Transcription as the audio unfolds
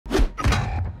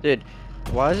Dude,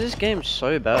 why is this game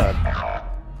so bad?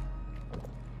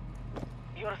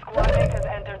 Your squad mate has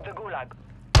entered the gulag.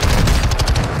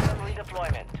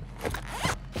 Redeployment.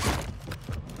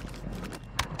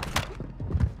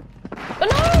 Oh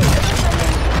no!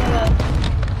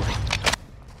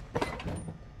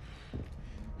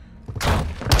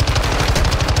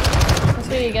 That's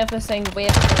what you get for saying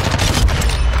weird.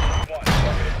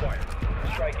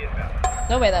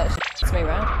 No way that shit's me,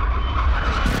 right?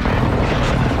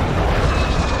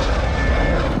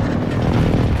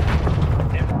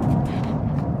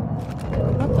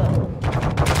 What the?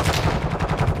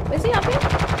 Is he up here?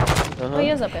 Oh, he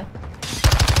is up here.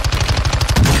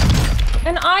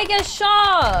 And I get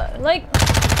shot! Like...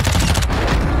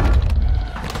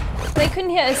 They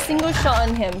couldn't hit a single shot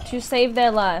on him to save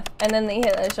their life, and then they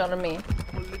hit a shot on me.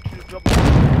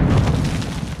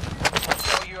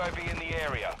 UAV in the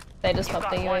area. They just popped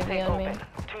the UAV on me.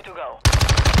 2 to go.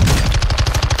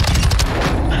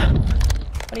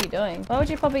 What are you doing? Why would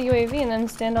you pop a UAV and then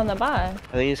stand on the bar?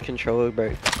 I think it's controller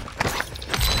break.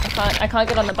 I can't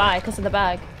get on the bar because of the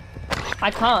bag.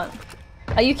 I can't.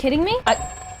 Are you kidding me?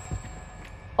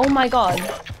 Oh my god.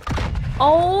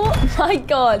 Oh my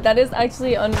god, that is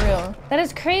actually unreal. That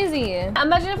is crazy.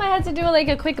 Imagine if I had to do like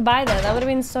a quick buy there. That would have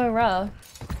been so rough.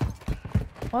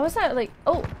 What was that? Like,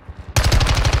 oh.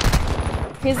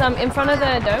 He's in front of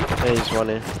the dome. Yeah, he's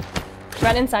running.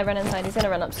 Run inside, run inside. He's gonna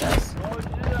run upstairs. Oh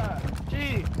yeah.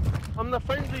 Gee, I'm the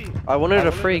friendly. I wanted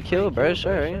a free kill, bro.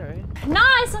 Sorry.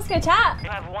 Nice, let's go chat. You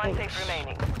have 1 safe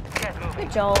remaining. Get moving.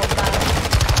 Good job, man.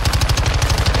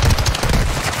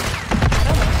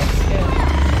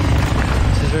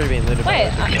 This has already been looted.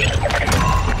 Wait,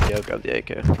 Yo, grab the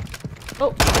AK.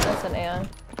 oh, that's an AI. Wait,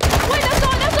 that's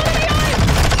not an AI!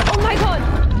 Oh my god!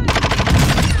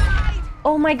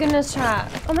 Oh my goodness,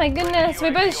 chat. Oh my goodness, we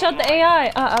both shot the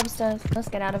AI. Upstairs. Let's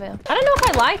get out of here. I don't know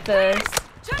if I like this.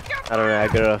 I don't know. I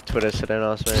got it off Twitter, so don't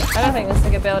ask me. I don't think this is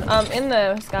a good build. In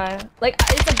the sky. Like,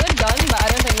 it's a good gun, but I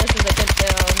don't think this is a good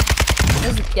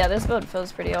build. Yeah, this build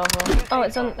feels pretty awful. Oh,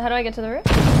 it's on. How do I get to the roof?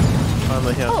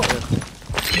 I'm here. Oh.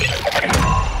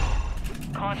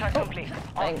 Contact complete.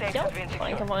 All Thank safe you. has been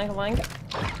secured. Wank.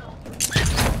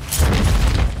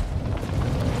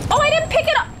 Oh, I didn't pick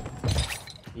it up!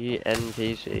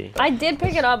 ENTC. I did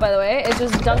pick it up, by the way. It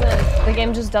just doesn't. The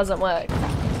game just doesn't work. I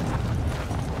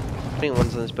think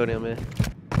one's in this building on me.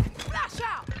 Flash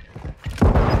out!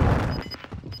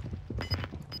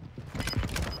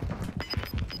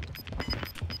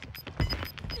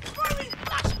 Throwing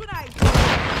flash grenade!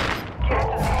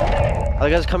 Other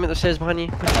guys coming up the stairs behind you.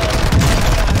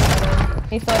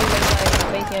 He thought he was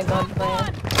like making a god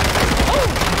plan.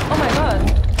 Oh! Oh my god.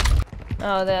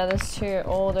 Oh, there's two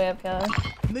all the way up here.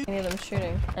 Many of them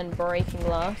shooting and breaking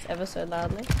glass ever so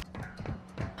loudly.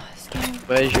 Oh, this game.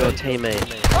 Where's your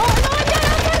teammate? Oh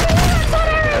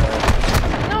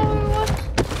no!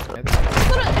 It's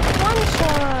not a one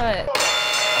shot.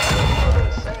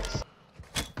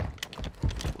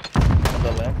 On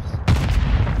the left.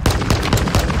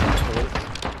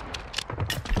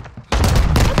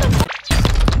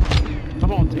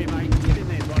 Come on, teammate. Get in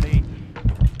there, buddy.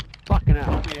 Fucking hell.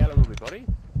 Help me out a little bit, buddy.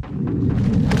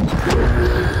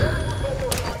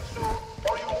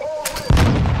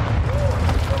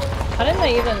 How didn't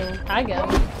they even tag him?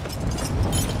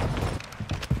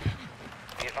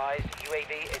 Be advised,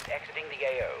 UAV is exiting the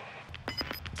AO.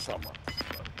 Someone.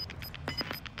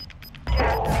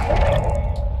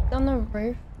 On the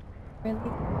roof? Really?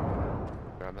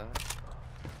 Grab that.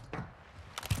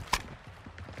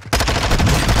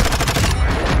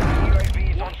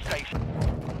 UAV is on station.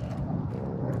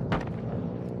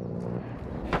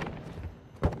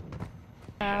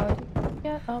 How do you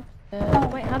get up there?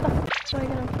 Wait, how the f do I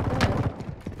get up there?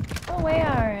 Go away,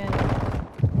 Aaron.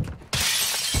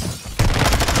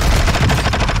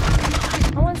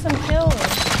 I want some kills.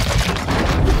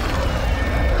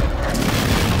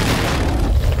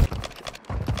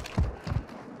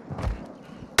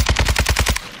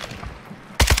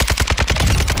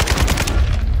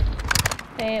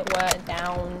 They were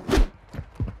down.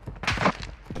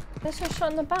 This was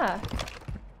shot in the back.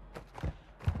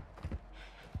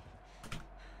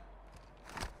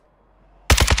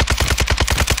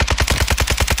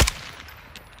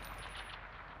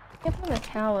 Get on the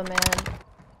tower, man.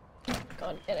 Oh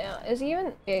god, get out. Is he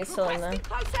even? Yeah, he's still in there. Please,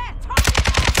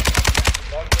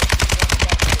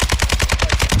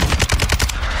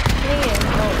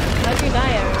 oh, how'd you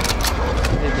die, Aaron?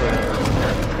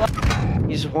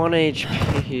 He's 1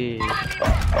 HP.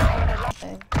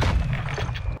 Okay.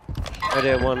 Right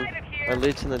there, one. My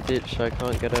loot's in the ditch, so I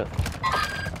can't get it.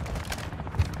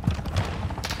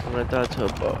 I'm gonna die to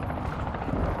a bot.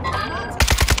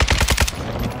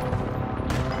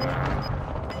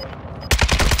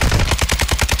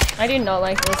 I do not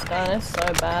like this gun. It's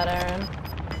so bad, Aaron.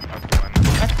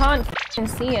 I can't f***ing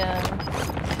see him.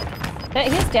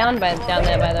 He's down there,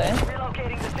 by the way.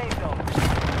 Relocating the safe zone.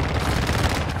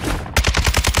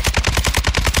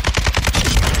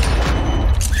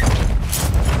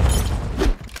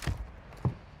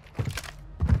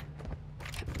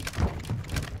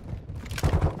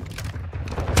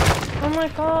 Oh my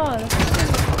god.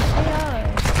 AI.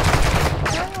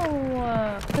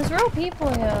 No. There's real people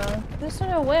here. I just don't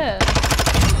know where.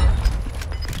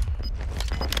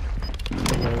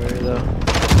 Nowhere though.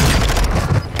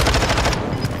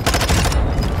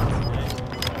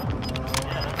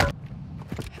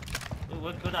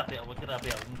 We're good up here.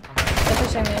 They're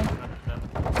pushing me.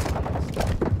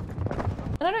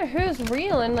 I don't know who's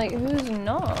real and like who's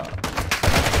not.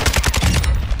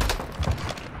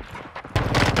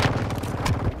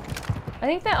 I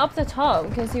think they're up the top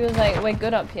because he was like, we're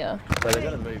good up here. But they're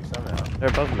gonna move somehow. They're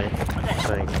above me. I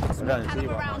think. I don't see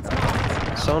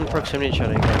one. Someone proximity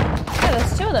chatting again. Yeah,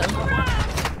 there's two of them.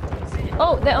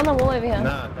 Oh, they're on the wall over here.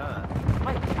 No, no.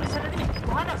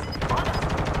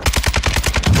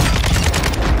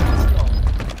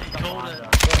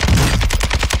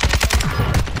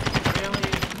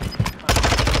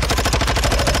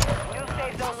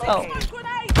 Oh.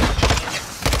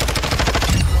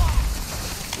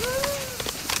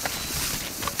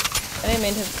 I didn't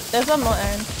mean to. There's one more,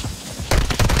 Aaron.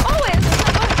 Oh wait, there's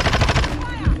one more.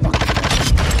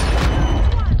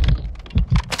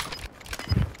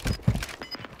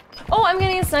 Oh, I'm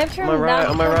getting a sniped from that.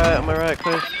 On my right,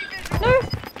 Chris. No.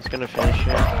 He's gonna finish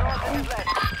it.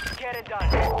 Get it done.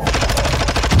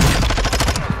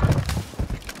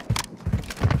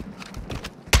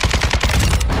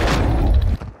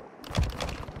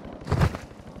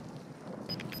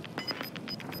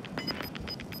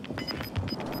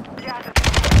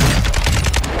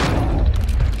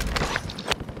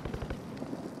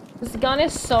 This gun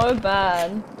is so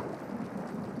bad.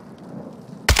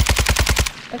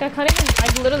 Like I can't even,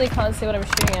 I literally can't see what I'm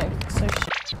shooting at. It's so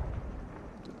shit.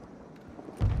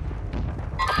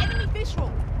 Enemy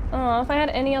visual. Oh, if I had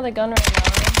any other gun right now.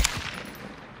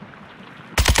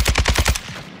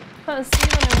 I can't see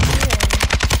what I'm shooting.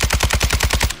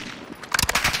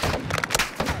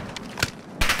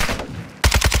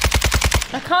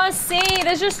 I can't see!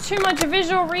 There's just too much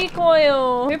visual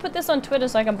recoil! Who put this on Twitter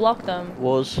so I can block them?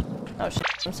 Was. Oh shit,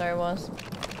 I'm sorry, was.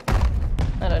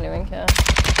 I don't even care.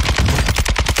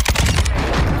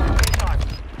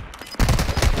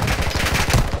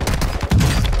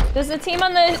 Does the team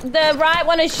on the right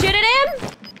want to shoot at him?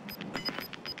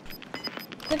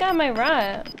 The guy on my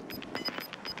right.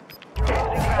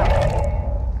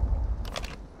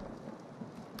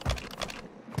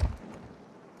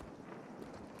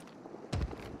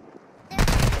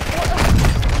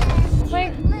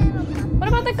 Wait, what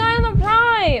about the guy on the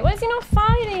right? Why is he not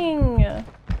fighting?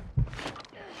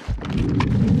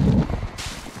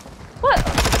 What?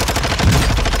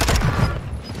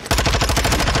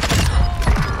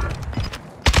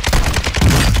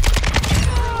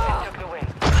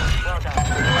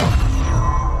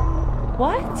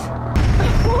 What?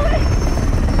 What?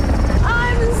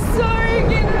 I'm so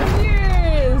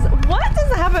confused. What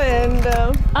just happened?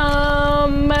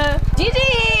 GG,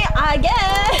 I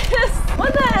guess.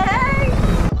 What the heck?